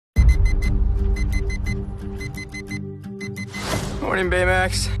Morning,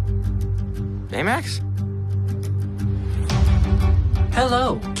 Baymax. Baymax?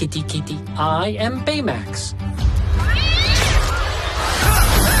 Hello, kitty kitty. I am Baymax.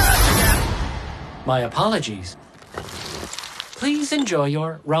 My apologies. Please enjoy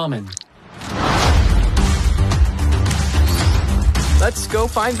your ramen. Let's go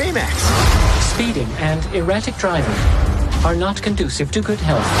find Baymax. Speeding and erratic driving are not conducive to good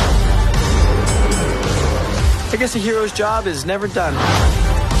health. I guess a hero's job is never done.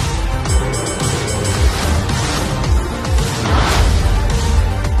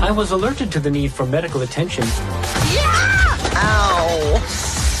 I was alerted to the need for medical attention. Yeah!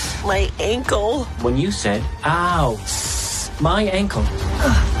 Ow! My ankle. When you said, ow, my ankle.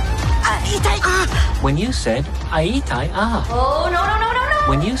 When you said, aitai, ah. Oh, no, no, no, no, no.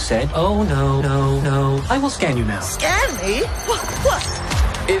 When you said, oh, no, no, no. I will scan you now. Scan me?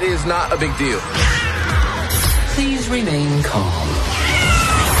 What? It is not a big deal. Please remain calm.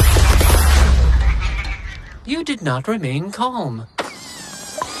 You did not remain calm.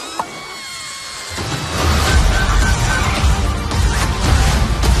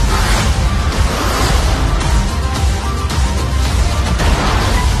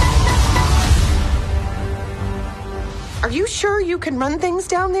 Are you sure you can run things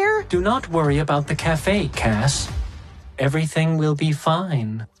down there? Do not worry about the cafe, Cass. Everything will be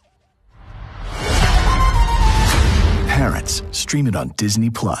fine. Parents, stream it on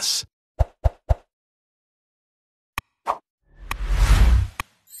Disney+.